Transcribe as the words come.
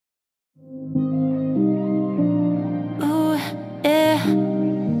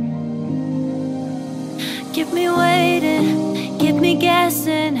keep me waiting, keep me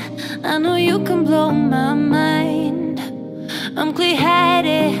guessing. I know you can blow my mind. I'm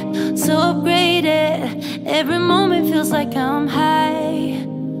clear-headed, so upgraded. Every moment feels like I'm high.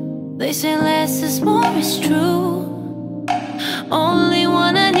 They say less is more, it's true. Only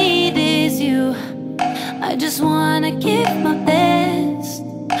one I need is you. I just wanna give my best.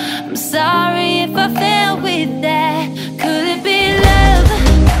 I'm sorry if I fail with that. Could it be love?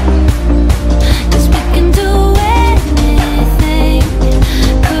 'Cause we can do anything.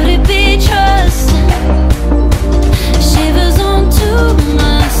 Could it be trust? Shivers onto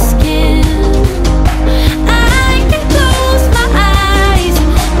my skin. I can close my eyes,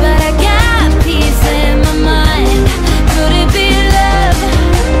 but I got peace in my mind. Could it be love?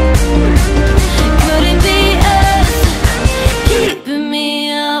 Could it be us? Keeping me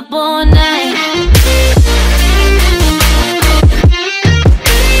up all night.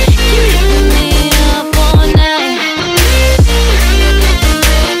 Keeping me up all night.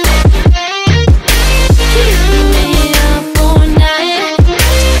 Keeping me up all night.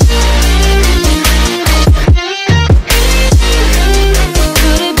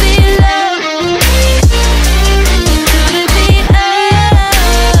 Could it be love? Could it be us?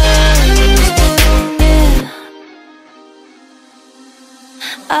 Yeah.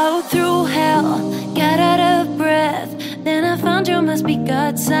 Out through hell, got out of breath. Then I found you, must be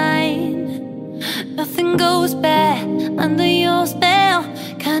God's sign. Nothing goes bad under your spell.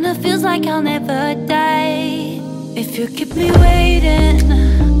 Kinda feels like I'll never die if you keep me waiting.